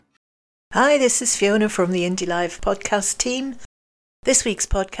Hi, this is Fiona from the Indie Live podcast team. This week's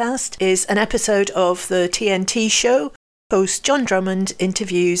podcast is an episode of the TNT show. Host John Drummond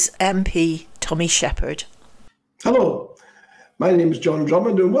interviews MP Tommy Sheppard. Hello, my name is John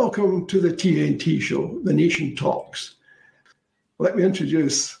Drummond and welcome to the TNT show, The Nation Talks. Let me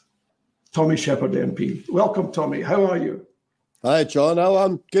introduce Tommy Sheppard MP. Welcome, Tommy. How are you? Hi, John. Oh,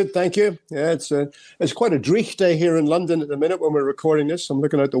 I'm good, thank you. Yeah, it's quite a dreich day here in London at the minute when we're recording this. I'm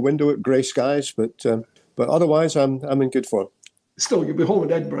looking out the window at grey skies, but otherwise I'm in good form. Still, you'll be home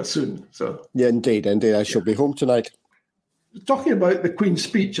in Edinburgh soon. So yeah, indeed. I shall be home tonight. Talking about the Queen's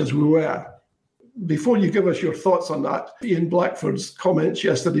speech as we were, before you give us your thoughts on that, Ian Blackford's comments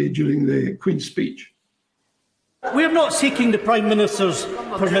yesterday during the Queen's speech. We're not seeking the Prime Minister's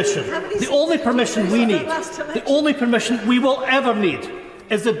permission. The only permission we need, the only permission we will ever need,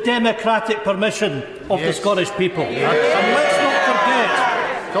 is the democratic permission of the Scottish people. And let's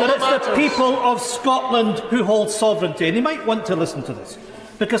not forget that it's the people of Scotland who hold sovereignty. And you might want to listen to this,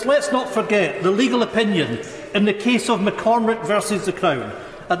 because let's not forget the legal opinion in the case of McCormick versus the Crown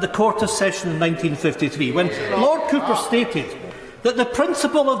at the Court of Session in 1953, when Lord Cooper stated that the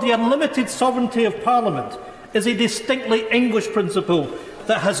principle of the unlimited sovereignty of Parliament is a distinctly English principle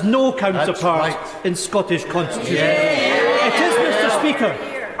that has no counterpart in Scottish constitution. It is, Mr.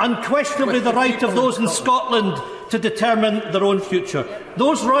 Speaker, unquestionably the right of those in Scotland to determine their own future.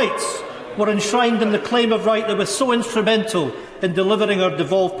 Those rights were enshrined in the claim of right that was so instrumental in delivering our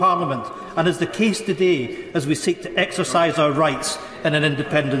devolved Parliament, and is the case today as we seek to exercise our rights in an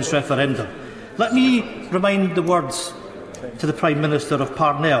independence referendum. Let me remind the words to the Prime Minister of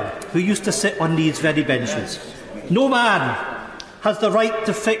Parnell, who used to sit on these very benches. No man has the right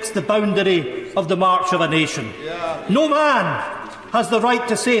to fix the boundary of the march of a nation. No man has the right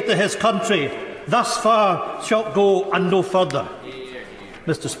to say to his country, thus far shalt go and no further.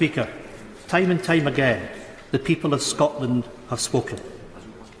 Mr. Speaker, time and time again, the people of Scotland have spoken,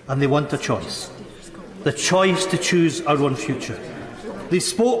 and they want a choice. The choice to choose our own future. They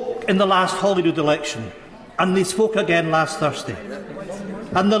spoke in the last Holyrood election, and they spoke again last Thursday.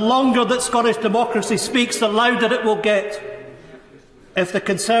 And the longer that Scottish democracy speaks, the louder it will get. If the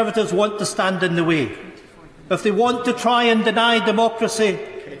Conservatives want to stand in the way, if they want to try and deny democracy,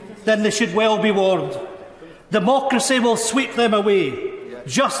 then they should well be warned. Democracy will sweep them away,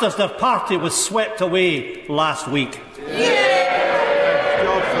 just as their party was swept away last week.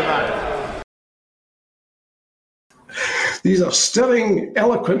 These are stirring,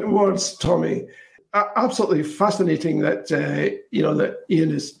 eloquent words, Tommy. Absolutely fascinating that that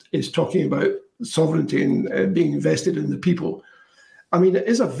Ian is talking about sovereignty and being invested in the people. I mean, it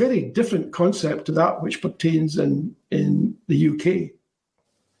is a very different concept to that which pertains in the UK.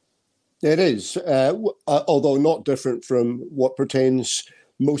 It is, although not different from what pertains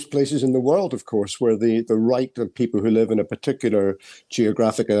most places in the world, of course, where the right of people who live in a particular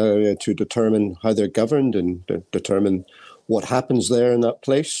geographic area to determine how they're governed and determine what happens there in that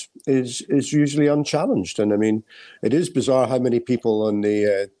place is usually unchallenged. And I mean, it is bizarre how many people on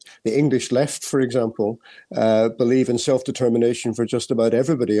the English left, for example, believe in self-determination for just about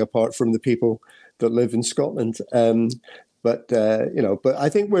everybody apart from the people that live in Scotland. But I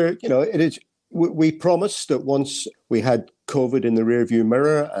think we promised that once we had COVID in the rearview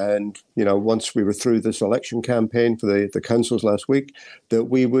mirror and, once we were through this election campaign for the councils last week, that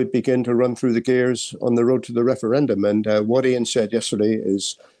we would begin to run through the gears on the road to the referendum. And what Ian said yesterday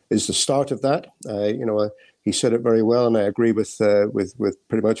is the start of that. He said it very well, and I agree with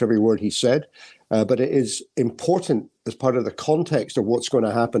pretty much every word he said. But it is important as part of the context of what's going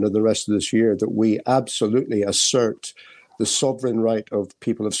to happen in the rest of this year that we absolutely assert the sovereign right of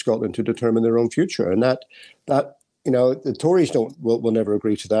people of Scotland to determine their own future. And that the Tories will never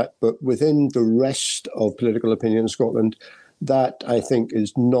agree to that, but within the rest of political opinion in Scotland, that I think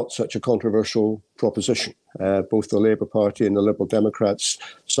is not such a controversial proposition. Both the Labour Party and the Liberal Democrats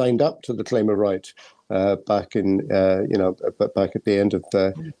signed up to the claim of right back at the end of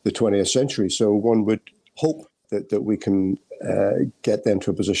the 20th century. So one would hope that we can get them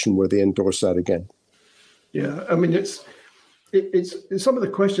to a position where they endorse that again. Yeah, I mean, it's some of the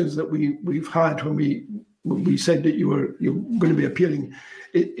questions that we've had when we said that you're going to be appearing.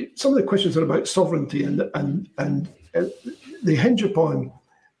 Some of the questions are about sovereignty, and they hinge upon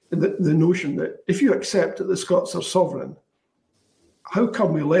the notion that if you accept that the Scots are sovereign, how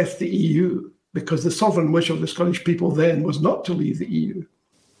come we left the EU? Because the sovereign wish of the Scottish people then was not to leave the EU.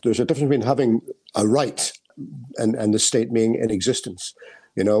 There's a difference between having a right and the state being in existence.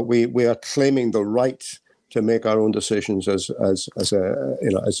 We are claiming the right to make our own decisions as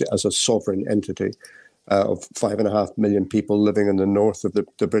a sovereign entity. of 5.5 million people living in the north of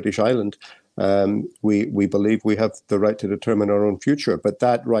the British island. We believe we have the right to determine our own future, but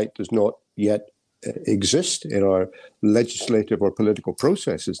that right does not yet exist in our legislative or political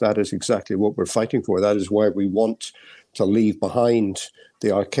processes. That is exactly what we're fighting for. That is why we want to leave behind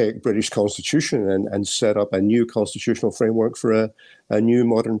the archaic British Constitution and set up a new constitutional framework for a new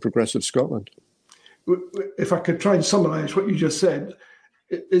modern progressive Scotland. If I could try and summarise what you just said,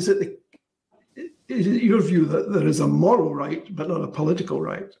 is it your view that there is a moral right but not a political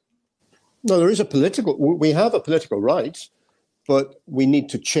right? No, we have a political right, but we need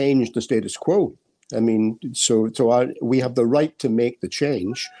to change the status quo. I mean, we have the right to make the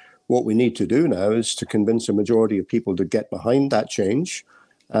change. What we need to do now is to convince a majority of people to get behind that change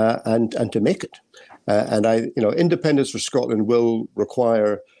and to make it. Independence for Scotland will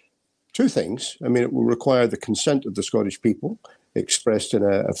require two things. I mean, it will require the consent of the Scottish people, expressed in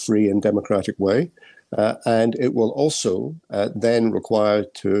a free and democratic way. And it will also then require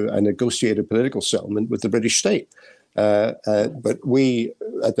a negotiated political settlement with the British state. But we,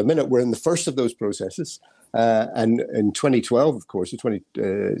 at the minute, we're in the first of those processes. And in 2012, of course, the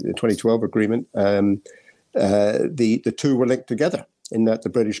 2012 agreement, the two were linked together in that the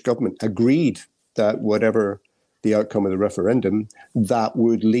British government agreed that whatever the outcome of the referendum, that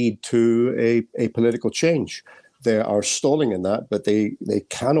would lead to a political change. They are stalling in that, but they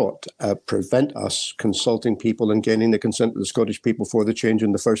cannot prevent us consulting people and gaining the consent of the Scottish people for the change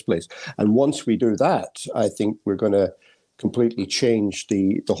in the first place. And once we do that, I think we're going to completely change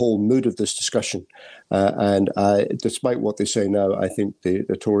the whole mood of this discussion. Despite what they say now, I think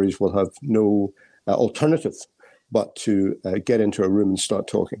the Tories will have no alternative but to get into a room and start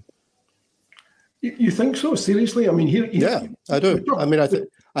talking. You think so? Seriously? I mean, yeah, I do. I mean,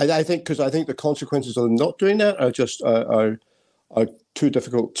 I think because I think the consequences of not doing that are just are too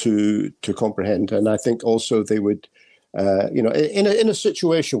difficult to comprehend, and I think also they would, in a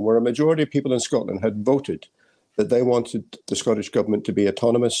situation where a majority of people in Scotland had voted that they wanted the Scottish government to be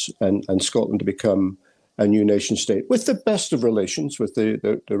autonomous and Scotland to become a new nation state with the best of relations with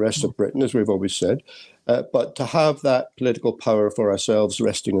the rest of Britain, as we've always said, but to have that political power for ourselves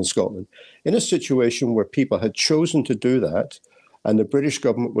resting in Scotland. In a situation where people had chosen to do that, and the British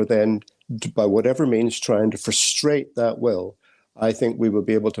government were then, by whatever means, trying to frustrate that will, I think we would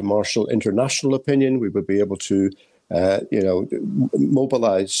be able to marshal international opinion. We would be able to,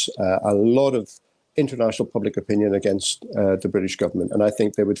 mobilise a lot of international public opinion against the British government. And I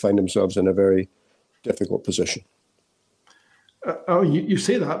think they would find themselves in a very difficult position. You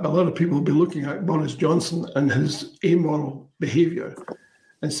say that, but a lot of people will be looking at Boris Johnson and his amoral behaviour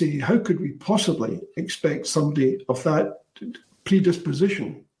and say, how could we possibly expect somebody of that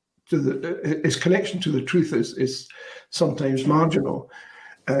predisposition to his connection to the truth is sometimes marginal.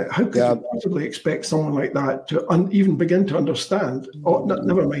 How could you possibly expect someone like that to even begin to understand, or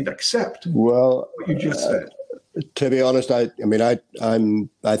never mind accept, what you just said? To be honest, I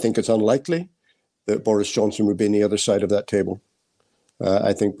think it's unlikely that Boris Johnson would be on the other side of that table.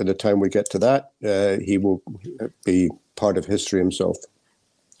 I think by the time we get to that, he will be part of history himself.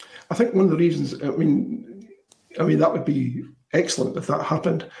 I think one of the reasons, I mean, that would be excellent if that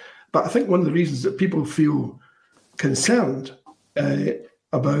happened. But I think one of the reasons that people feel concerned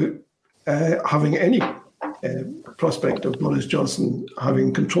about having any prospect of Boris Johnson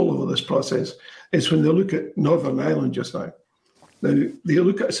having control over this process is when they look at Northern Ireland just now. Now, they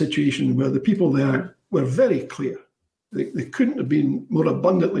look at a situation where the people there were very clear. They couldn't have been more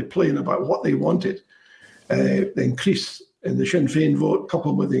abundantly plain about what they wanted. The increase in the Sinn Féin vote,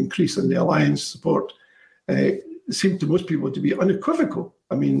 coupled with the increase in the Alliance support, seemed to most people to be unequivocal.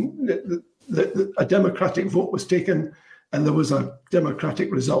 I mean, a democratic vote was taken and there was a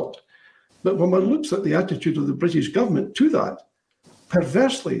democratic result. But when one looks at the attitude of the British government to that,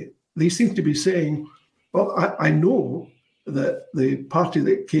 perversely, they seem to be saying, well, I know that the party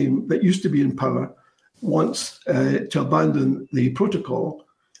that used to be in power wants to abandon the protocol,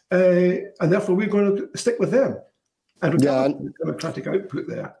 and therefore we're going to stick with them. And the democratic output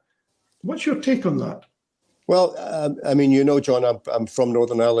there. What's your take on that? Well, John, I'm from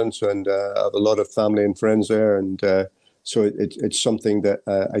Northern Ireland, and I have a lot of family and friends there, and so it's something that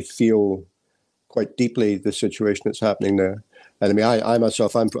I feel quite deeply, the situation that's happening there. And I mean, I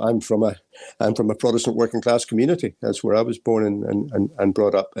myself, I'm from a Protestant working class community. That's where I was born and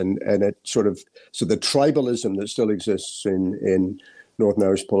brought up, and it sort of, so the tribalism that still exists in Northern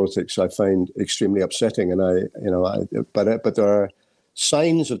Irish politics, I find extremely upsetting. And but there are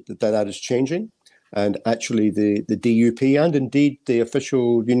signs that is changing. And actually, the DUP and indeed the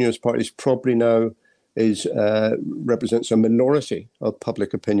official Unionist Party is probably now represents a minority of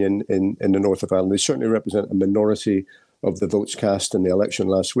public opinion in the north of Ireland. They certainly represent a minority of the votes cast in the election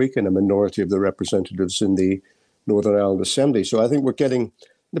last week and a minority of the representatives in the Northern Ireland Assembly. So I think the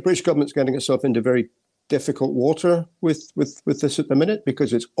British government's getting itself into very difficult water with this at the minute,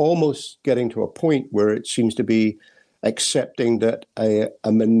 because it's almost getting to a point where it seems to be accepting that a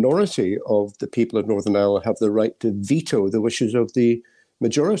minority of the people of Northern Ireland have the right to veto the wishes of the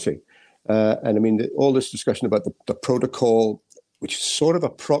majority. And I mean, all this discussion about the protocol, which is sort of a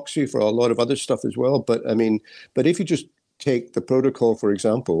proxy for a lot of other stuff as well. But I mean, if you just take the protocol, for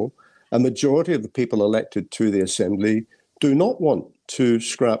example, a majority of the people elected to the Assembly do not want to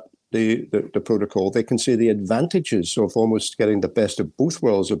scrap the protocol. They can see the advantages of almost getting the best of both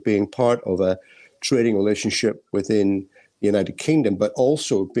worlds, of being part of a trading relationship within the United Kingdom, but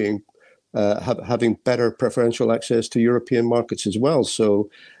also being having better preferential access to European markets as well. So,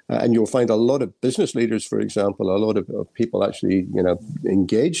 and you'll find a lot of business leaders, for example, a lot of people actually,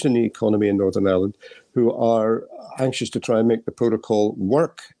 engaged in the economy in Northern Ireland, who are anxious to try and make the protocol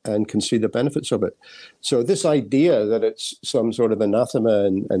work and can see the benefits of it. So this idea that it's some sort of anathema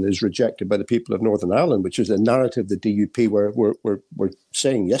and is rejected by the people of Northern Ireland, which is a narrative the DUP were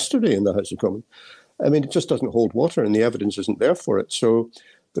saying yesterday in the House of Commons, I mean, it just doesn't hold water, and the evidence isn't there for it. So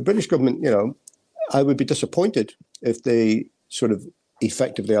the British government, I would be disappointed if they sort of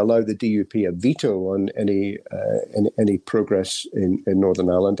effectively allow the DUP a veto on any progress in Northern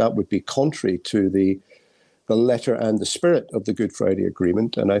Ireland. That would be contrary to the letter and the spirit of the Good Friday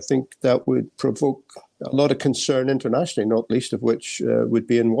Agreement, and I think that would provoke a lot of concern internationally, not least of which would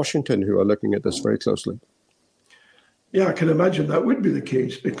be in Washington, who are looking at this very closely. Yeah, I can imagine that would be the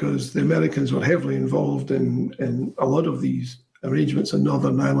case, because the Americans were heavily involved in a lot of these arrangements in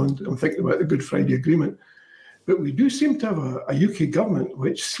Northern Ireland. I'm thinking about the Good Friday Agreement. But we do seem to have a UK government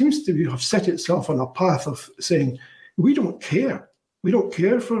which seems to have set itself on a path of saying, we don't care. We don't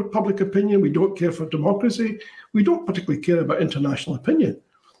care for public opinion. We don't care for democracy. We don't particularly care about international opinion.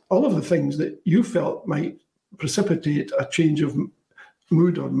 All of the things that you felt might precipitate a change of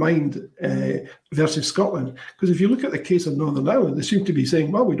mood or mind versus Scotland. Because if you look at the case of Northern Ireland, they seem to be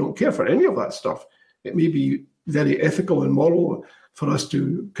saying, well, we don't care for any of that stuff. It may be very ethical and moral for us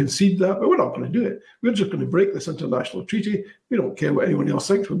to concede that, but we're not going to do it. We're just going to break this international treaty. We don't care what anyone else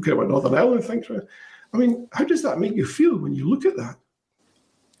thinks. We don't care what Northern Ireland thinks. I mean, how does that make you feel when you look at that?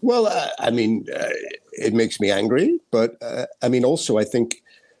 Well, it makes me angry, but also I think,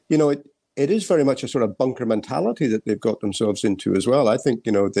 it is very much a sort of bunker mentality that they've got themselves into as well. I think,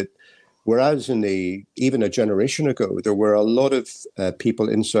 that whereas even a generation ago, there were a lot of people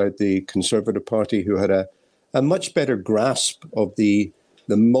inside the Conservative Party who had a much better grasp of the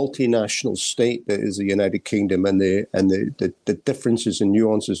multinational state that is the United Kingdom and the differences and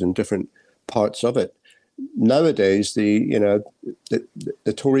nuances in different parts of it. Nowadays, the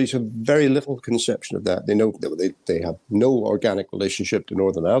Tories have very little conception of that. They know they have no organic relationship to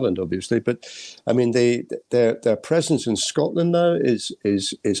Northern Ireland, obviously, but I mean their presence in Scotland now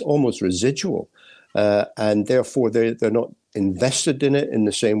is almost residual, and therefore they're not invested in it in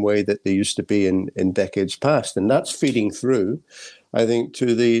the same way that they used to be in decades past, and that's feeding through, I think,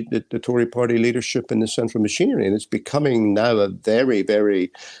 to the Tory party leadership in the central machinery, and it's becoming now a very,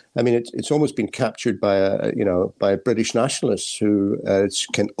 very, it's almost been captured by British nationalists who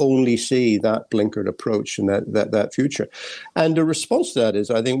can only see that blinkered approach and that future. And the response to that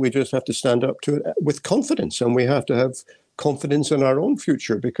is, I think we just have to stand up to it with confidence, and we have to have confidence in our own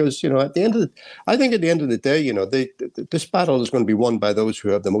future, because at the end of the day, this battle is going to be won by those who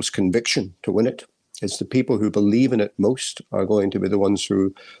have the most conviction to win it. It's the people who believe in it most are going to be the ones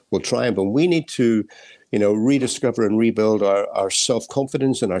who will triumph. And we need to, rediscover and rebuild our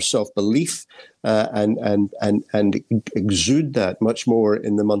self-confidence and our self-belief and exude that much more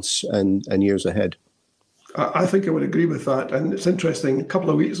in the months and years ahead. I think I would agree with that. And it's interesting, a couple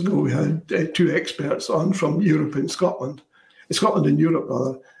of weeks ago, we had two experts on from Europe and Scotland and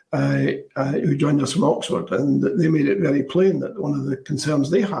Europe, who joined us from Oxford, and they made it very plain that one of the concerns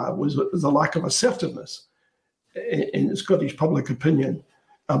they had was the lack of assertiveness in Scottish public opinion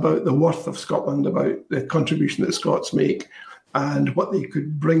about the worth of Scotland, about the contribution that Scots make, and what they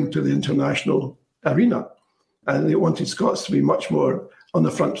could bring to the international arena. And they wanted Scots to be much more on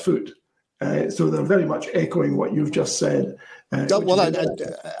the front foot. So they're very much echoing what you've just said. And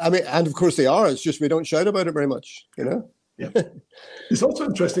of course they are. It's just we don't shout about it very much, Yeah. It's also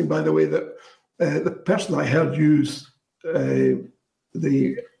interesting, by the way, that the person I heard use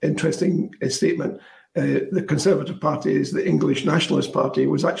the interesting statement, the Conservative Party is the English Nationalist Party,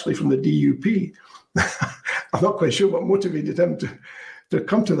 was actually from the DUP. I'm not quite sure what motivated him to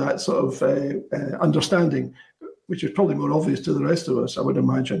come to that sort of understanding, which is probably more obvious to the rest of us, I would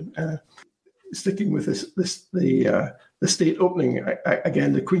imagine. Sticking with the state opening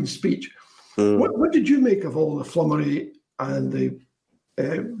again, the Queen's speech. What did you make of all the flummery and the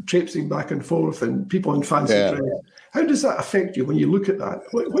traipsing back and forth and people in fancy dress? How does that affect you when you look at that?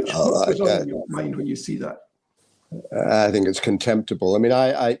 What goes on in your mind when you see that? I think it's contemptible. I mean,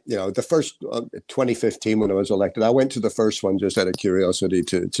 I the first 2015 when I was elected, I went to the first one just out of curiosity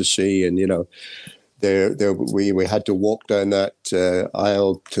to see, and we had to walk down that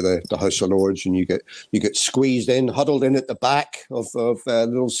aisle to the House of Lords, and you get squeezed in, huddled in at the back of a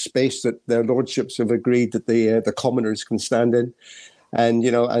little space that their lordships have agreed that the commoners can stand in, and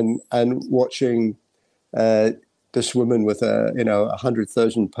and watching this woman with a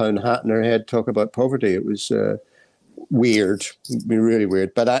 £100,000 hat in her head talk about poverty. It was weird, really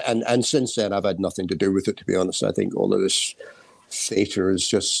weird. But and since then, I've had nothing to do with it, to be honest. I think all of this theatre is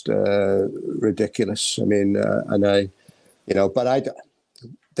just ridiculous. I mean, they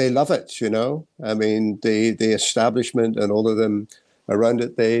love it, I mean, the establishment and all of them around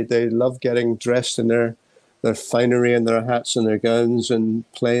it, they love getting dressed in their finery and their hats and their gowns and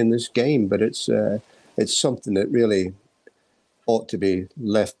playing this game. But it's something that really ought to be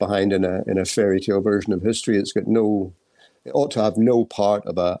left behind in a fairy tale version of history. It ought to have no part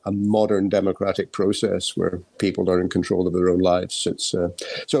of a modern democratic process where people are in control of their own lives.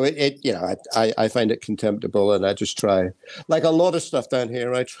 I find it contemptible, and I just try, like a lot of stuff down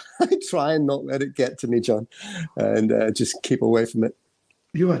here, I try and not let it get to me, John, and just keep away from it.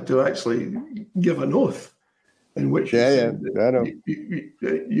 You had to actually give an oath in which I know.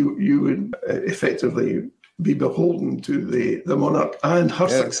 You would effectively be beholden to the monarch and her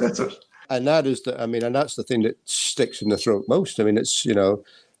successors. And that's the thing that sticks in the throat most. I mean, it's, you're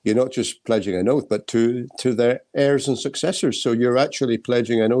not just pledging an oath, but to their heirs and successors. So you're actually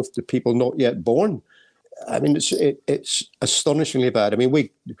pledging an oath to people not yet born. I mean, it's astonishingly bad. I mean,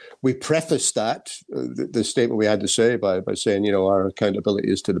 we prefaced that, the statement we had to say by saying, our accountability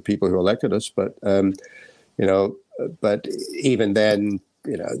is to the people who elected us. But, but even then,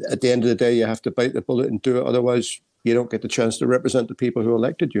 at the end of the day, you have to bite the bullet and do it. Otherwise, you don't get the chance to represent the people who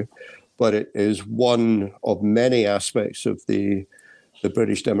elected you. But it is one of many aspects of the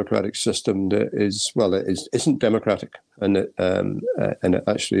British democratic system that isn't democratic, and it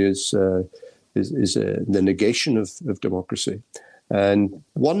actually is the negation of democracy. And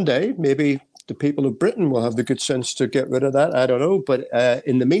one day, maybe the people of Britain will have the good sense to get rid of that. I don't know, but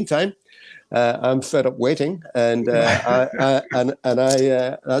in the meantime, I'm fed up waiting, and that's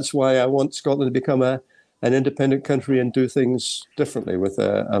why I want Scotland to become an independent country and do things differently with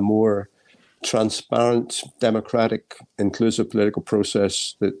a more transparent, democratic, inclusive political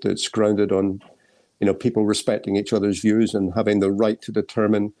process that's grounded on, people respecting each other's views and having the right to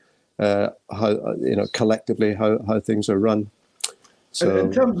determine how, collectively how things are run. So,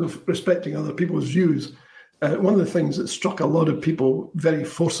 in terms of respecting other people's views, one of the things that struck a lot of people very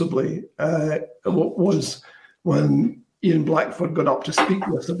forcibly was when Ian Blackford got up to speak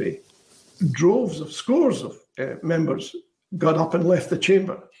yesterday. Scores of members got up and left the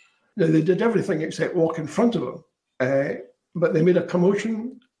chamber. Now, they did everything except walk in front of him, but they made a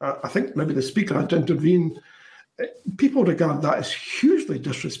commotion. I think maybe the speaker had to intervene. People regard that as hugely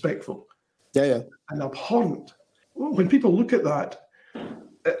disrespectful and abhorrent. When people look at that,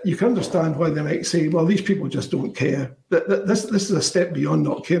 you can understand why they might say, well, these people just don't care. This is a step beyond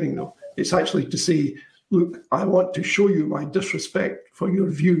not caring, though. It's actually to say, look, I want to show you my disrespect for your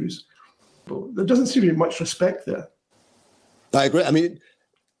views. There doesn't seem to be much respect there. I agree. I mean,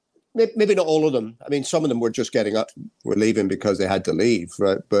 maybe not all of them. I mean, some of them were just were leaving because they had to leave,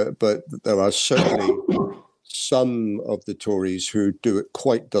 right? But there are certainly some of the Tories who do it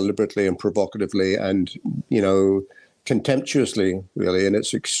quite deliberately and provocatively and, contemptuously, really, and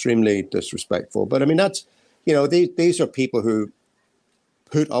it's extremely disrespectful. But I mean, that's, these are people who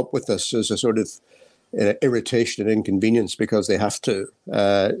put up with this as a sort of irritation and inconvenience because they have to.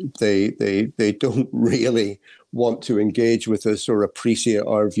 They don't really want to engage with us or appreciate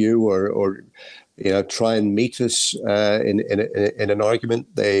our view or try and meet us in an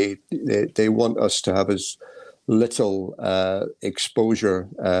argument. They want us to have as little exposure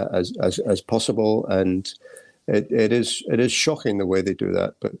as possible, and it is shocking the way they do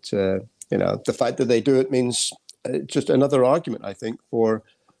that. But the fact that they do it means just another argument, I think, for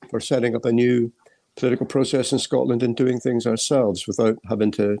setting up a new political process in Scotland and doing things ourselves without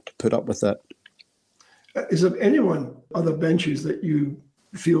having to put up with that. Is there anyone, other benches, that you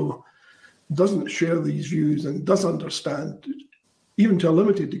feel doesn't share these views and does understand, even to a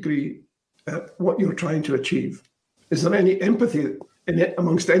limited degree, what you're trying to achieve? Is there any empathy in it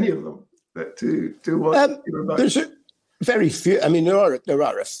amongst any of them to what you're about. There's very few. I mean, there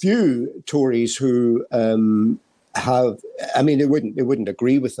are a few Tories who have. I mean, they wouldn't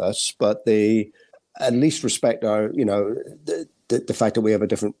agree with us, but they at least respect our, the fact that we have a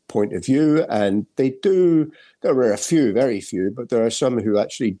different point of view, and they do. There are a few, very few, but there are some who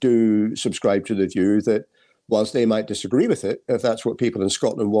actually do subscribe to the view that whilst they might disagree with it, if that's what people in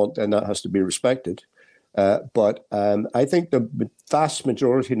Scotland want, then that has to be respected. But I think the vast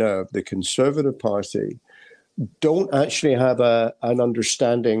majority now of the Conservative Party don't actually have an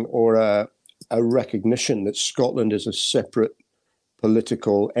understanding or a recognition that Scotland is a separate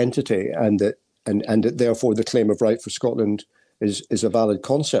political entity, and that therefore the claim of right for Scotland is a valid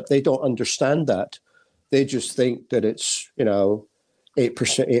concept. They don't understand that. They just think that it's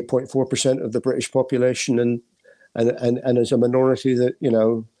 8.4% of the British population, and as a minority that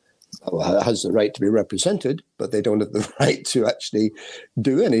has the right to be represented, but they don't have the right to actually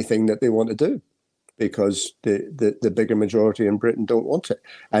do anything that they want to do, because the bigger majority in Britain don't want it.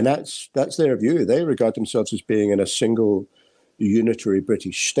 And that's their view. They regard themselves as being in a single unitary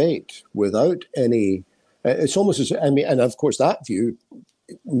British state without any. It's almost as and of course that view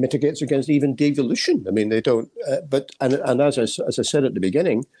mitigates against even devolution. I mean, they don't. But as I said at the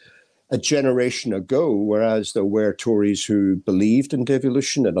beginning, a generation ago, whereas there were Tories who believed in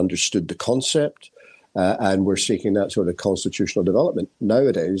devolution and understood the concept, and were seeking that sort of constitutional development,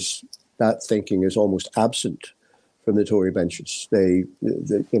 nowadays that thinking is almost absent from the Tory benches. They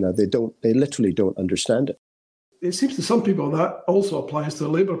literally don't understand it. It seems to some people that also applies to the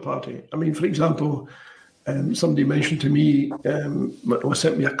Labour Party. I mean, for example, somebody mentioned to me, or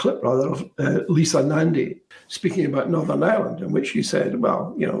sent me a clip rather, of Lisa Nandy speaking about Northern Ireland, in which she said,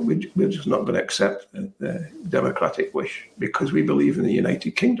 well, we're just not going to accept the democratic wish because we believe in the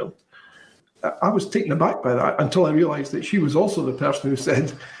United Kingdom. I was taken aback by that until I realised that she was also the person who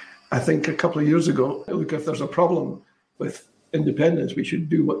said, I think a couple of years ago, look, if there's a problem with independence, we should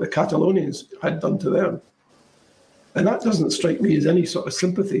do what the Catalonians had done to them. And that doesn't strike me as any sort of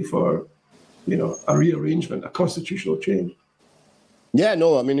sympathy for a rearrangement, a constitutional change. Yeah,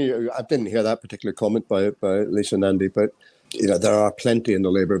 no, I mean, I didn't hear that particular comment by Lisa Nandy, but there are plenty in the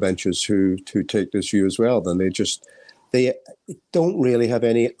Labour benches who take this view as well. Then they don't really have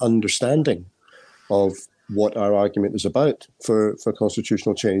any understanding of what our argument is about for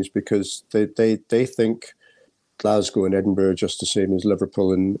constitutional change, because they think Glasgow and Edinburgh are just the same as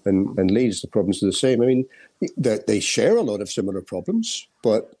Liverpool and Leeds. The problems are the same. I mean, they share a lot of similar problems,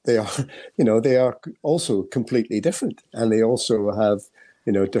 but they are also completely different, and they also have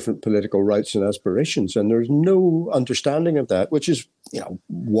different political rights and aspirations. And there's no understanding of that, which is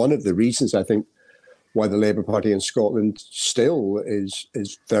one of the reasons I think why the Labour Party in Scotland still is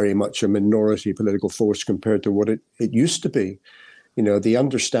very much a minority political force compared to what it used to be. The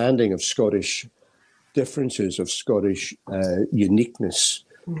understanding of Scottish differences, of Scottish uniqueness,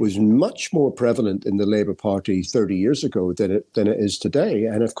 was much more prevalent in the Labour Party 30 years ago than it is today.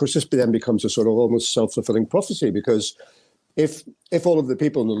 And of course, this then becomes a sort of almost self-fulfilling prophecy, because if all of the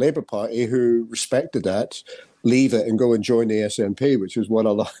people in the Labour Party who respected that leave it and go and join the SNP, which is what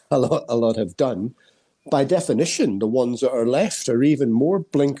a lot have done, by definition, the ones that are left are even more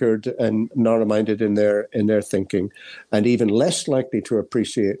blinkered and narrow-minded in their thinking, and even less likely to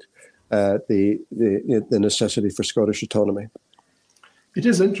appreciate the necessity for Scottish autonomy. It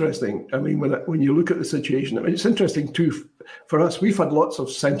is interesting. I mean, when you look at the situation, I mean, it's interesting too for us. We've had lots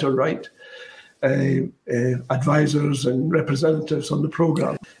of centre-right advisors and representatives on the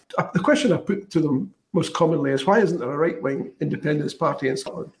programme. The question I put to them most commonly is, why isn't there a right-wing independence party in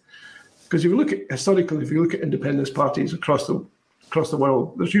Scotland? Because if you look at historically, if you look at independence parties across the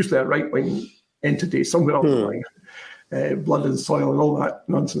world, there's usually a right-wing entity somewhere along the line, blood and soil and all that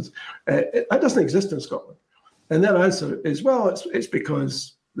nonsense. That doesn't exist in Scotland. And their answer is, well, it's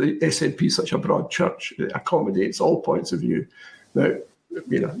because the SNP is such a broad church; it accommodates all points of view. Now,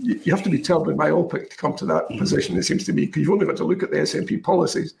 you have to be terribly myopic to come to that position, it seems to me, because you've only got to look at the SNP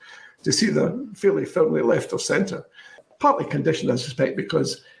policies to see they're fairly firmly left of centre. Partly conditioned, I suspect,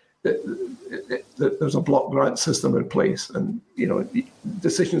 because there's a block grant system in place, and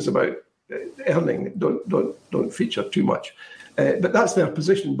decisions about earning don't feature too much. But that's their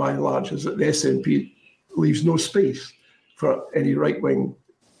position by and large, is that the SNP leaves no space for any right-wing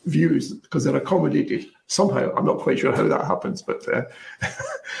views because they're accommodated somehow. I'm not quite sure how that happens, but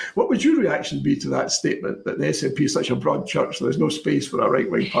what would your reaction be to that statement, that the SNP is such a broad church, so there's no space for a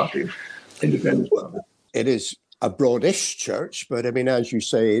right-wing party, independence party? It is a broadish church, but I mean, as you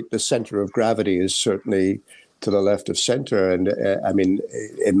say, the centre of gravity is certainly to the left of centre, and I mean,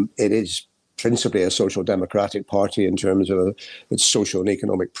 it is principally a social democratic party in terms of its social and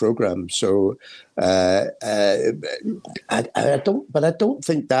economic program. So I don't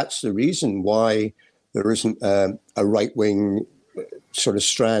think that's the reason why there isn't a right-wing sort of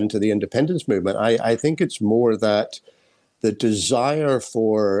strand to the independence movement. I think it's more that the desire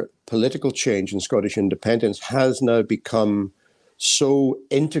for political change and Scottish independence has now become so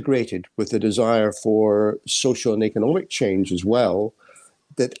integrated with the desire for social and economic change as well,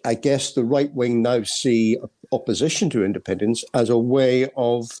 that I guess the right wing now see opposition to independence as a way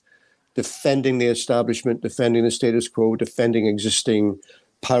of defending the establishment, defending the status quo, defending existing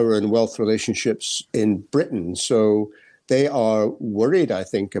power and wealth relationships in Britain. So they are worried, I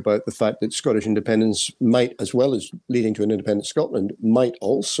think, about the fact that Scottish independence might, as well as leading to an independent Scotland, might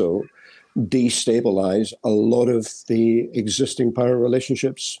also destabilise a lot of the existing power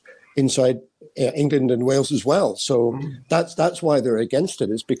relationships inside England and Wales as well. So that's why they're against it.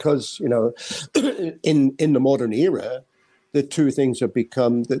 It's because, you know, in the modern era, the two things have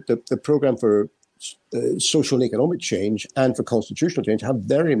become the programme for social and economic change and for constitutional change have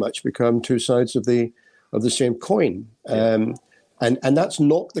very much become two sides of the same coin. And that's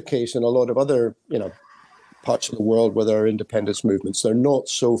not the case in a lot of other, you know, parts of the world where there are independence movements. They're not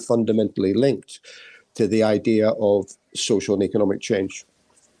so fundamentally linked to the idea of social and economic change.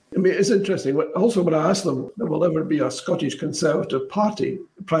 I mean, it's interesting. Also, when I asked them, there will ever be a Scottish Conservative Party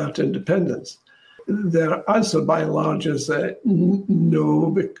prior to independence, their answer by and large is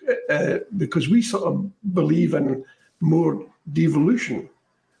no, because we sort of believe in more devolution.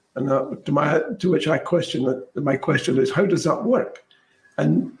 And to which I question that my question is, how does that work?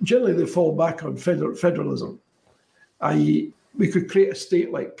 And generally they fall back on federalism, i.e. we could create a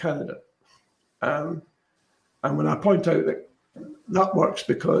state like Canada. And when I point out that works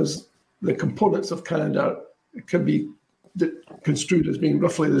because the components of Canada can be construed as being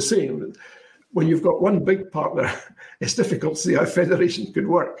roughly the same. When you've got one big partner, it's difficult to see how federation could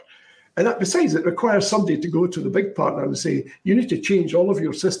work. And that, besides, it requires somebody to go to the big partner and say, you need to change all of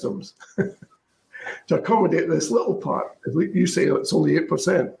your systems to accommodate this little part. If you say it's only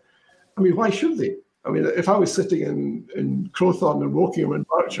 8%, I mean, why should they? I mean, if I was sitting in Crowthorne and Wokingham and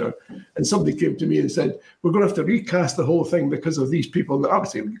Berkshire and somebody came to me and said, we're going to have to recast the whole thing because of these people, I would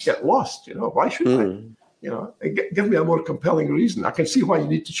say, get lost, you know, why should I? You know, give me a more compelling reason. I can see why you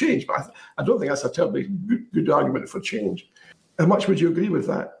need to change, but I don't think that's a terribly good argument for change. How much would you agree with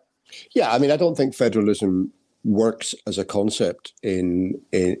that? Yeah, I mean, I don't think federalism works as a concept in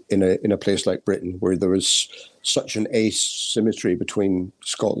a place like Britain, where there is such an asymmetry between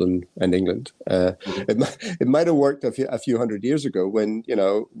Scotland and England. It might have worked a few hundred years ago when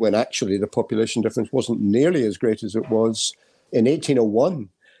actually the population difference wasn't nearly as great as it was in 1801.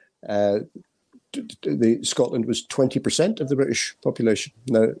 Scotland was 20% of the British population.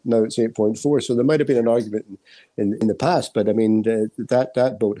 Now it's 8.4. So there might have been an argument in the past, but I mean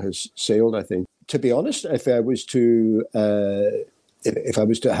that boat has sailed, I think. To be honest, if I was to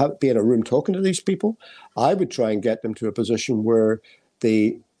be in a room talking to these people, I would try and get them to a position where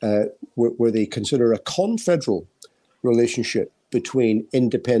they consider a confederal relationship between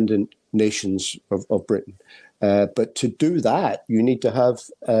independent nations of Britain. But to do that, you need to have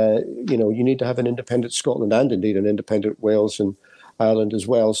an independent Scotland and indeed an independent Wales and Ireland as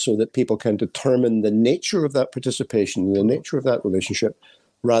well, so that people can determine the nature of that participation, the nature of that relationship,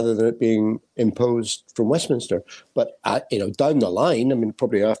 rather than it being imposed from Westminster. But down the line, I mean,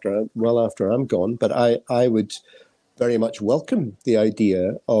 probably after I'm gone, but I would very much welcome the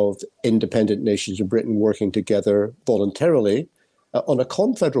idea of independent nations of Britain working together voluntarily on a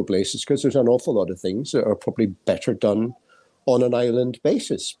confederal basis, because there's an awful lot of things that are probably better done on an island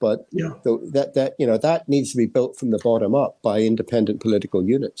basis. But that needs to be built from the bottom up by independent political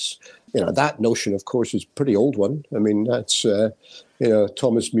units. That notion, of course, is a pretty old one. I mean, that's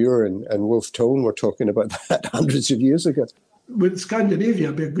Thomas Muir and Wolfe Tone were talking about that hundreds of years ago. Would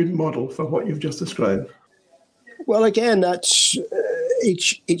Scandinavia be a good model for what you've just described? Well, again, that's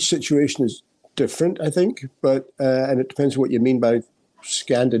each situation is different, I think, but and it depends what you mean by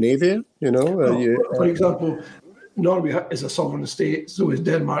Scandinavia. For example, Norway is a sovereign state, so is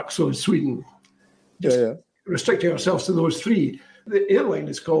Denmark, so is Sweden. Restricting ourselves to those three. The airline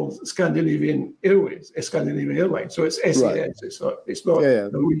is called Scandinavian Airways, Scandinavian Airlines, so it's SAS. Right. It's not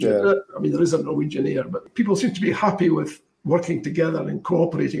Norwegian. Yeah. I mean, there is a Norwegian Air, but people seem to be happy with working together and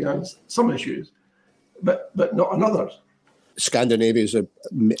cooperating on some issues, but not on others. Scandinavia is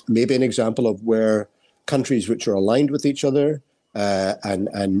maybe an example of where countries which are aligned with each other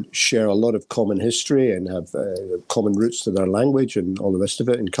and share a lot of common history and have common roots to their language and all the rest of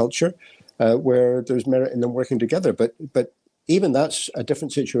it and culture, where there's merit in them working together. But even that's a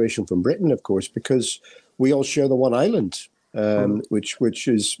different situation from Britain, of course, because we all share the one island, which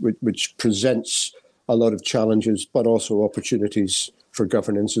presents a lot of challenges, but also opportunities for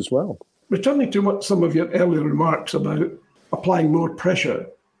governance as well. Returning to what some of your earlier remarks about applying more pressure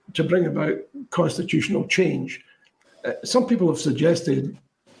to bring about constitutional change, some people have suggested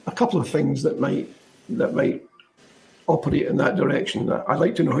a couple of things that might operate in that direction. I'd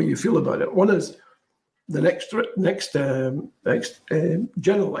like to know how you feel about it. One is the next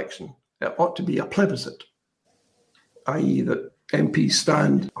general election ought to be a plebiscite, i.e. that MPs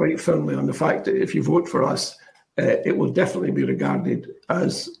stand quite firmly on the fact that if you vote for us, it will definitely be regarded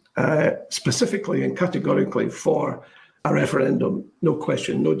as specifically and categorically for a referendum, no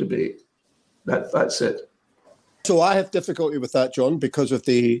question, no debate. That's it. So I have difficulty with that, John, because of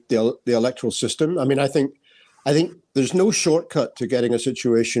the electoral system. I mean, I think there's no shortcut to getting a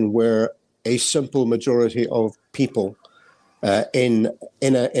situation where a simple majority of people in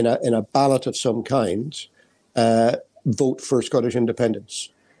a ballot of some kind vote for Scottish independence.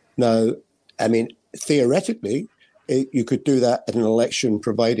 Now, I mean, theoretically, you could do that at an election,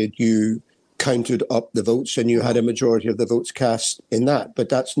 provided you counted up the votes and you had a majority of the votes cast in that. But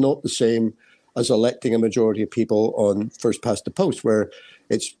that's not the same as electing a majority of people on first past the post, where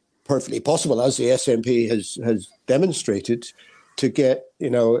it's perfectly possible, as the SNP has demonstrated, to get,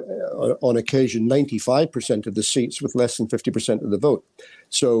 on occasion, 95% of the seats with less than 50% of the vote.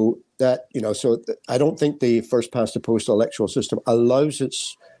 So that, I don't think the first past the post electoral system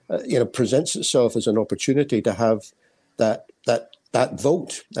allows presents itself as an opportunity to have that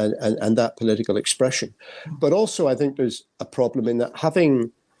vote and that political expression. But also, I think there's a problem in that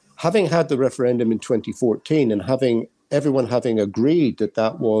having had the referendum in 2014 and everyone having agreed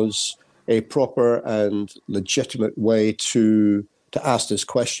that was a proper and legitimate way to ask this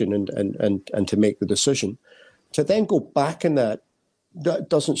question and to make the decision, to then go back in that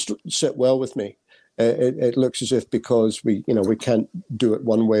doesn't sit well with me. It looks as if because we can't do it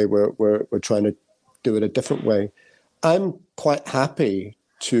one way, we're trying to do it a different way. I'm quite happy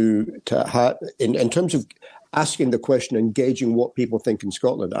to have, in terms of asking the question, engaging what people think in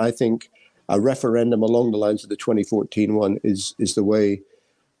Scotland. I think a referendum along the lines of the 2014 one is the way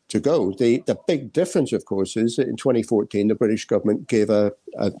to go. The big difference, of course, is that in 2014, the British government gave a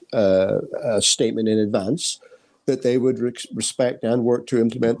statement in advance that they would respect and work to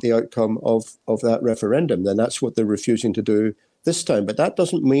implement the outcome of that referendum. And that's what they're refusing to do this time. But that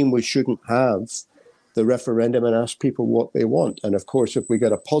doesn't mean we shouldn't have the referendum and ask people what they want. And of course, if we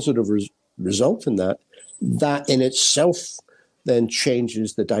get a positive result in that in itself then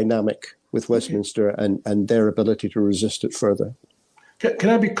changes the dynamic with Westminster and their ability to resist it further. Can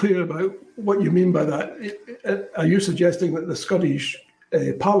I be clear about what you mean by that? Are you suggesting that the Scottish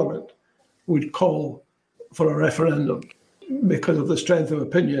Parliament would call for a referendum because of the strength of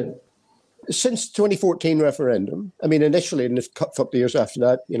opinion? Since 2014 referendum, I mean, initially in the couple of years after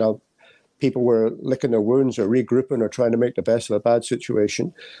that, people were licking their wounds or regrouping or trying to make the best of a bad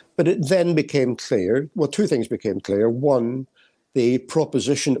situation. But it then became clear, well, two things became clear. One, the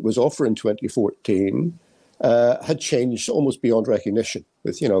proposition that was offered in 2014 had changed almost beyond recognition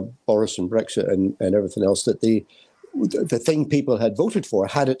with, Boris and Brexit and everything else, that the thing people had voted for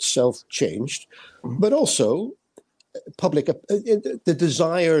had itself changed. But also the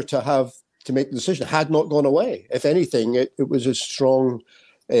desire to make the decision had not gone away. If anything, it was as strong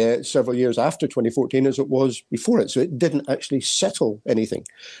several years after 2014 as it was before it. So it didn't actually settle anything.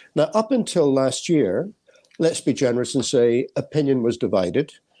 Now, up until last year, let's be generous and say opinion was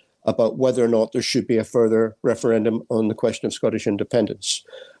divided about whether or not there should be a further referendum on the question of Scottish independence.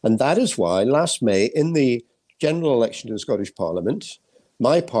 And that is why last May, in the general election to the Scottish Parliament,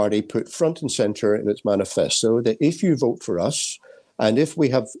 my party put front and centre in its manifesto that if you vote for us, and if we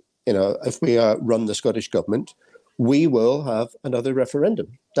have, if we run the Scottish government, we will have another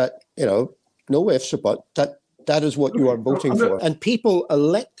referendum. That, no ifs or buts, that is what you are voting for. And people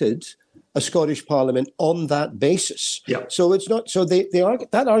elected a Scottish Parliament on that basis. Yeah. So it's not, so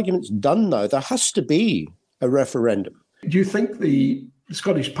that argument's done now. There has to be a referendum. Do you think the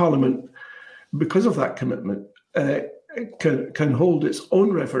Scottish Parliament, because of that commitment, can hold its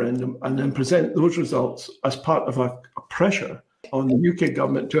own referendum and then present those results as part of a pressure on the UK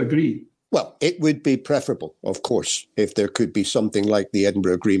government to agree? Well, it would be preferable, of course, if there could be something like the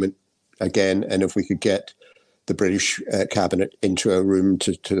Edinburgh Agreement again, and if we could get the British cabinet into a room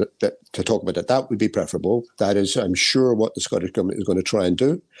to talk about it. That would be preferable. That is, I'm sure, what the Scottish government is going to try and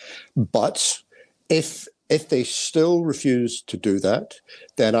do. But if they still refuse to do that,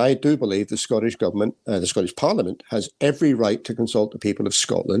 then I do believe the Scottish government, the Scottish Parliament, has every right to consult the people of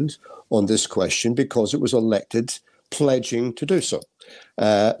Scotland on this question because it was elected pledging to do so.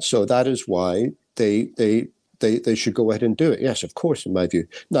 So that is why they should go ahead and do it. Yes, of course, in my view.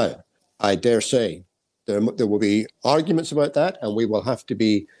 Now, I dare say there will be arguments about that, and we will have to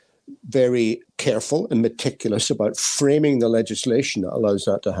be very careful and meticulous about framing the legislation that allows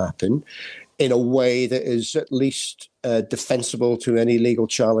that to happen in a way that is at least defensible to any legal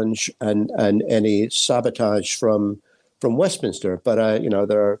challenge and any sabotage from Westminster. But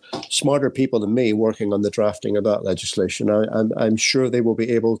there are smarter people than me working on the drafting of that legislation. I'm sure they will be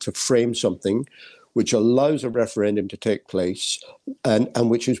able to frame something which allows a referendum to take place and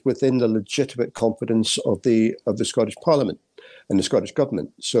which is within the legitimate competence of the Scottish Parliament and the Scottish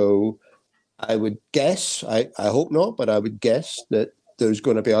Government. So I would guess, I hope not, but I would guess that there's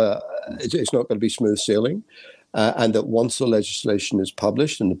going to be it's not going to be smooth sailing, and that once the legislation is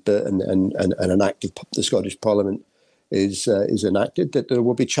published and an act of the Scottish Parliament is enacted, that there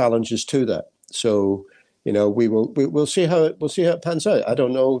will be challenges to that. So we'll see how it pans out. I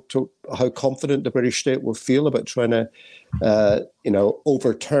don't know how confident the British state will feel about trying to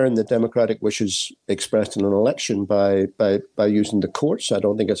overturn the democratic wishes expressed in an election by using the courts. I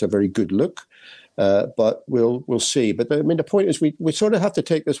don't think it's a very good look, but we'll see. But the point is we sort of have to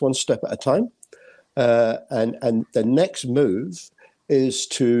take this one step at a time, and the next move is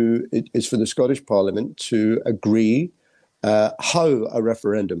for the Scottish Parliament to agree how a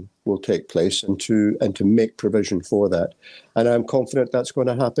referendum will take place and to make provision for that. And I'm confident that's going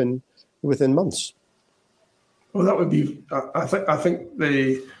to happen within months. Well, that would be. I think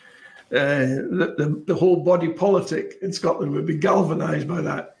the whole body politic in Scotland would be galvanised by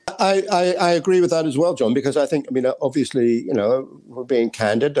that. I agree with that as well, John, because I think, obviously, we're being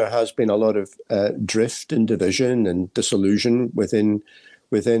candid. There has been a lot of drift and division and disillusion within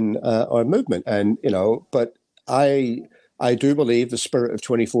our movement, and but I do believe the spirit of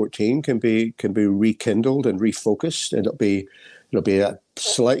 2014 can be rekindled and refocused, and it'll be a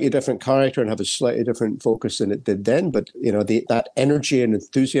slightly different character and have a slightly different focus than it did then. But that energy and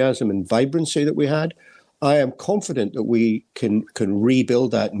enthusiasm and vibrancy that we had, I am confident that we can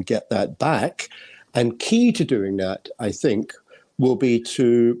rebuild that and get that back. And key to doing that, I think, will be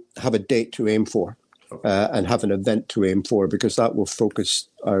to have a date to aim for. And have an event to aim for, because that will focus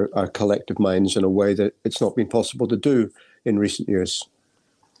our collective minds in a way that it's not been possible to do in recent years.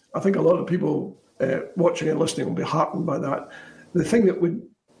 I think a lot of people watching and listening will be heartened by that. The thing that would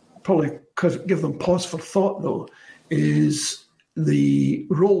probably give them pause for thought, though, is the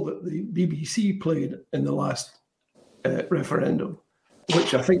role that the BBC played in the last referendum,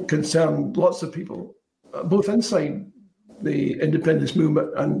 which I think concerned lots of people, both inside the independence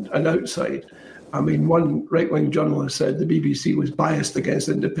movement and outside. One right-wing journalist said the BBC was biased against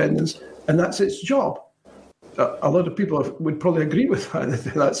independence, and that's its job. A lot of people would probably agree with that.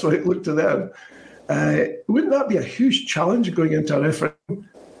 That's what it looked to them. Wouldn't that be a huge challenge going into a referendum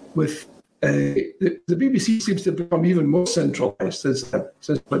with the BBC seems to become even more centralised since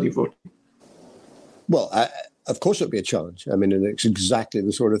 2014? Well, of course it would be a challenge. And it's exactly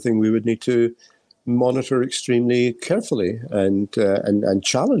the sort of thing we would need to monitor extremely carefully and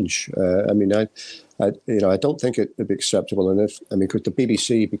challenge. I don't think it would be acceptable. And because the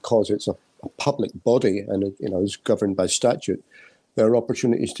BBC, because it's a public body and it is governed by statute, there are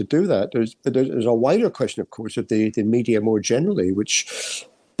opportunities to do that. There's a wider question, of course, of the media more generally, which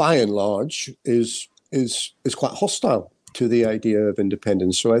by and large is quite hostile to the idea of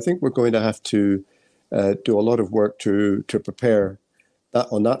independence. So I think we're going to have to do a lot of work to prepare that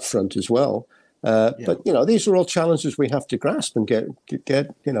on that front as well. But these are all challenges we have to grasp and get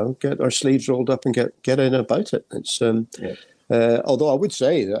our sleeves rolled up and get in about it. It's although I would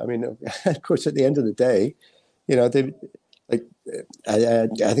say that of course at the end of the day, I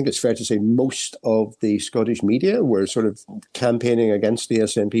think it's fair to say most of the Scottish media were sort of campaigning against the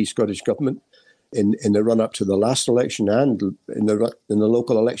SNP Scottish government in the run up to the last election and in the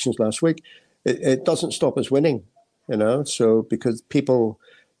local elections last week. It doesn't stop us winning, So because people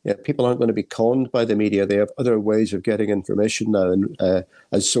aren't going to be conned by the media. They have other ways of getting information now. And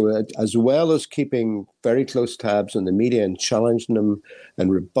as well as keeping very close tabs on the media and challenging them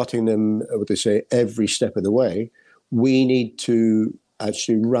and rebutting them, what they say, every step of the way, we need to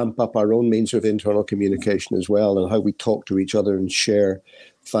actually ramp up our own means of internal communication as well, and how we talk to each other and share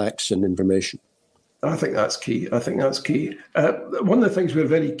facts and information. I think that's key. One of the things we're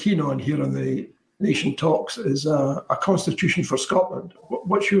very keen on here on the Nation Talks is a constitution for Scotland.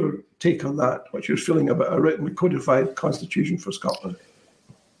 What's your take on that? What's your feeling about a written codified constitution for Scotland?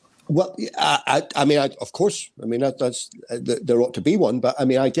 Well, of course, that's there ought to be one. But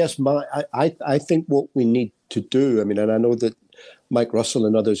I guess I think what we need to do, and I know that Mike Russell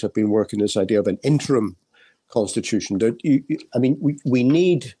and others have been working this idea of an interim constitution.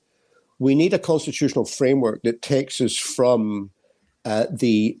 We need a constitutional framework that takes us from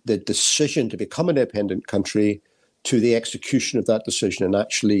the decision to become an independent country to the execution of that decision and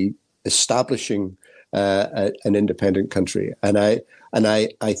actually establishing an independent country. And I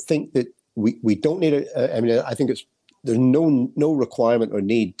think that we don't need I think there's no requirement or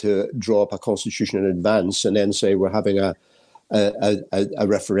need to draw up a constitution in advance and then say we're having a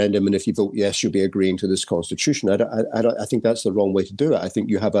referendum, and if you vote yes, you'll be agreeing to this constitution. I think that's the wrong way to do it. I think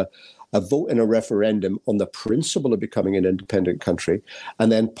you have a vote in a referendum on the principle of becoming an independent country,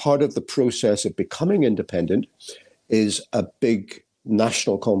 and then part of the process of becoming independent is a big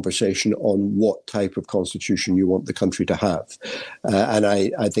national conversation on what type of constitution you want the country to have. And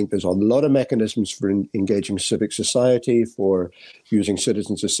I think there's a lot of mechanisms for engaging civic society, for using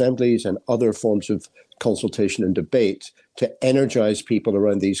citizens' assemblies and other forms of consultation and debate to energize people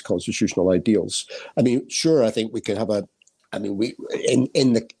around these constitutional ideals. I mean, sure, I think we can have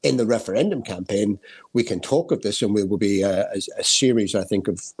in the referendum campaign, we can talk of this, and there will be a series, I think,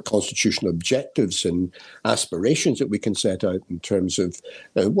 of constitutional objectives and aspirations that we can set out in terms of,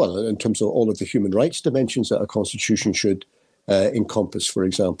 in terms of all of the human rights dimensions that a constitution should encompass, for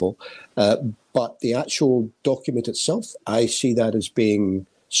example. But the actual document itself, I see that as being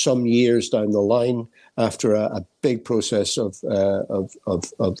some years down the line after a big process of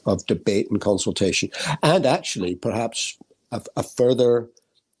debate and consultation, and actually perhaps a further,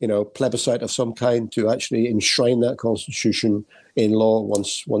 plebiscite of some kind to actually enshrine that constitution in law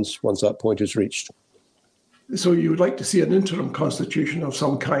once that point is reached. So you would like to see an interim constitution of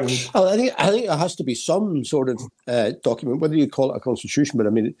some kind? Oh, I think there has to be some sort of document, whether you call it a constitution, but I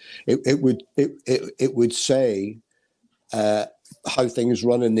mean, it would say how things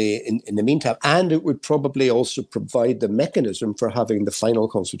run in the meantime, and it would probably also provide the mechanism for having the final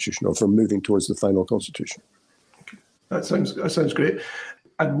constitution, or for moving towards the final constitution. That sounds great.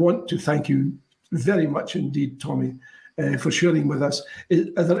 I'd want to thank you very much indeed, Tommy, for sharing with us.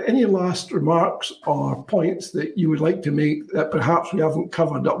 Are there any last remarks or points that you would like to make that perhaps we haven't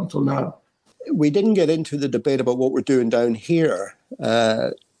covered up until now? We didn't get into the debate about what we're doing down here,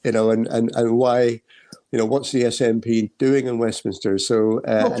 and why, what's the SNP doing in Westminster? So,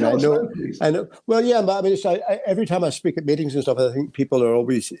 and I know, well, yeah, but I mean, every time I speak at meetings and stuff, I think people are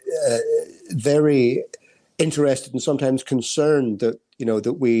always very interested and sometimes concerned that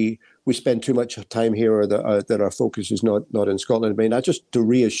that we spend too much time here, or that our focus is not in Scotland. I mean, just to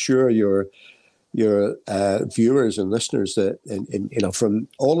reassure your viewers and listeners that from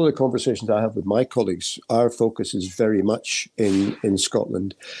all of the conversations I have with my colleagues, our focus is very much in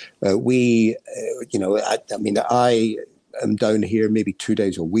Scotland. I am down here maybe 2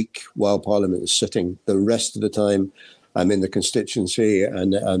 days a week while Parliament is sitting. The rest of the time, I'm in the constituency,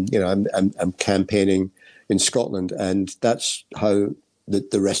 and I'm campaigning in Scotland, and that's how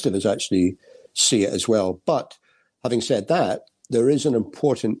the rest of us actually see it as well. But having said that, there is an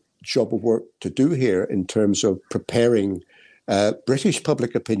important job of work to do here in terms of preparing British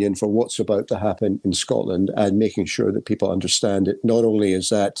public opinion for what's about to happen in Scotland, and making sure that people understand it. Not only is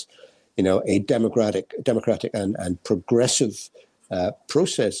that, a democratic and progressive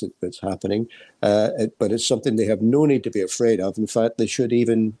process that's happening, but it's something they have no need to be afraid of. In fact, they should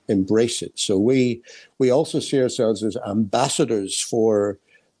even embrace it. So we also see ourselves as ambassadors for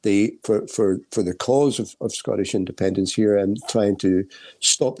the cause of Scottish independence here, and trying to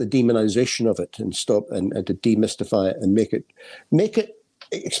stop the demonization of it, and to demystify it, and make it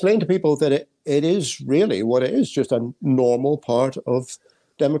explain to people that it is really what it is, just a normal part of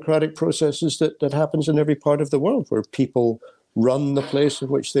democratic processes that happens in every part of the world, where people run the place in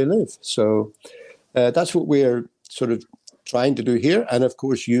which they live. So that's what we're sort of trying to do here, and of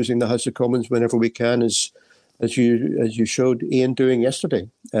course using the House of Commons whenever we can, as you showed Ian doing yesterday,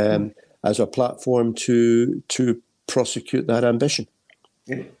 as a platform to prosecute that ambition.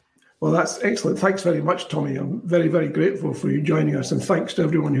 Yeah. Well, that's excellent. Thanks very much, Tommy. I'm very, very grateful for you joining us, and thanks to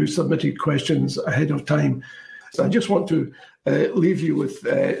everyone who submitted questions ahead of time. So I just want to leave you with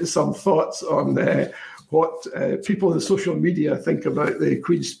some thoughts on what people in social media think about the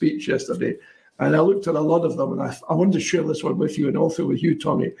Queen's speech yesterday. And I looked at a lot of them, and I wanted to share this one with you, and also with you,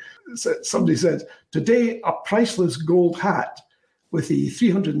 Tommy. Somebody said, "Today, a priceless gold hat with a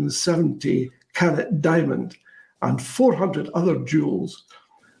 370-carat diamond and 400 other jewels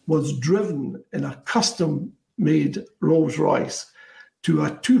was driven in a custom-made Rolls-Royce to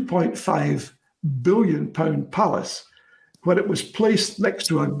a £2.5 billion palace, where it was placed next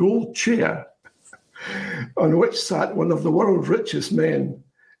to a gold chair on which sat one of the world's richest men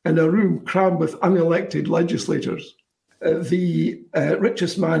in a room crammed with unelected legislators." The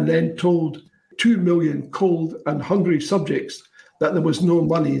richest man then told 2 million cold and hungry subjects that there was no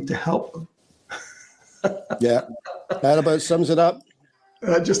money to help them. Yeah, that about sums it up.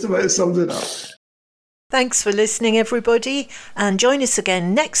 That just about sums it up. Thanks for listening, everybody, and join us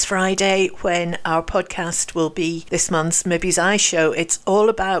again next Friday when our podcast will be this month's Mibby's Eye Show. It's all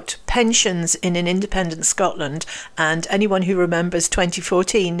about pensions in an independent Scotland, and anyone who remembers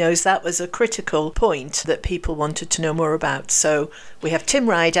 2014 knows that was a critical point that people wanted to know more about. So we have Tim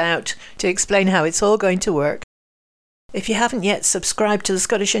Rideout to explain how it's all going to work. If you haven't yet subscribed to the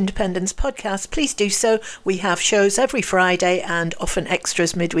Scottish Independence podcast, please do so. We have shows every Friday and often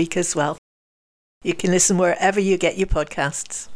extras midweek as well. You can listen wherever you get your podcasts.